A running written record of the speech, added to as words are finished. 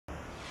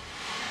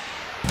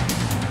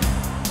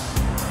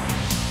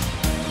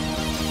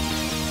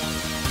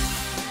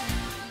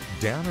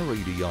Downer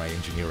EDI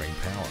Engineering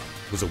Power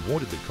was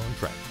awarded the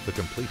contract for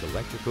complete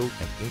electrical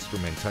and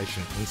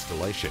instrumentation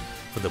installation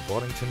for the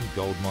Boddington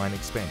Gold Mine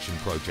expansion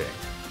project.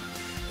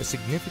 A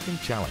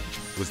significant challenge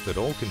was that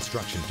all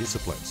construction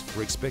disciplines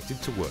were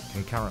expected to work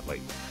concurrently,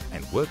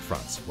 and work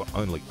fronts were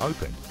only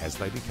opened as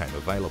they became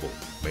available,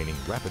 meaning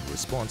rapid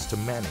response to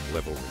manning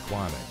level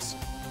requirements.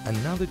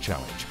 Another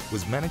challenge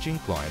was managing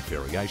client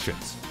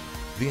variations.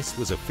 This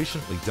was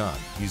efficiently done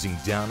using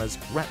Downer's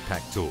Rat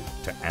Pack tool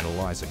to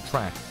analyse and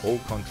track all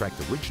contract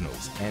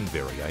originals and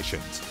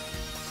variations.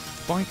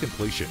 By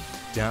completion,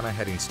 Downer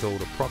had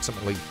installed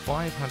approximately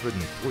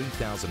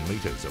 503,000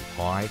 metres of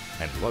high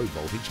and low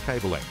voltage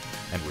cabling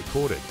and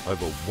recorded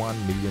over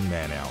 1 million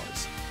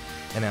man-hours.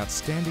 An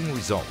outstanding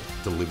result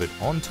delivered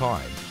on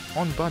time,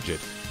 on budget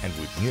and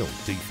with nil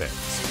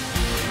defects.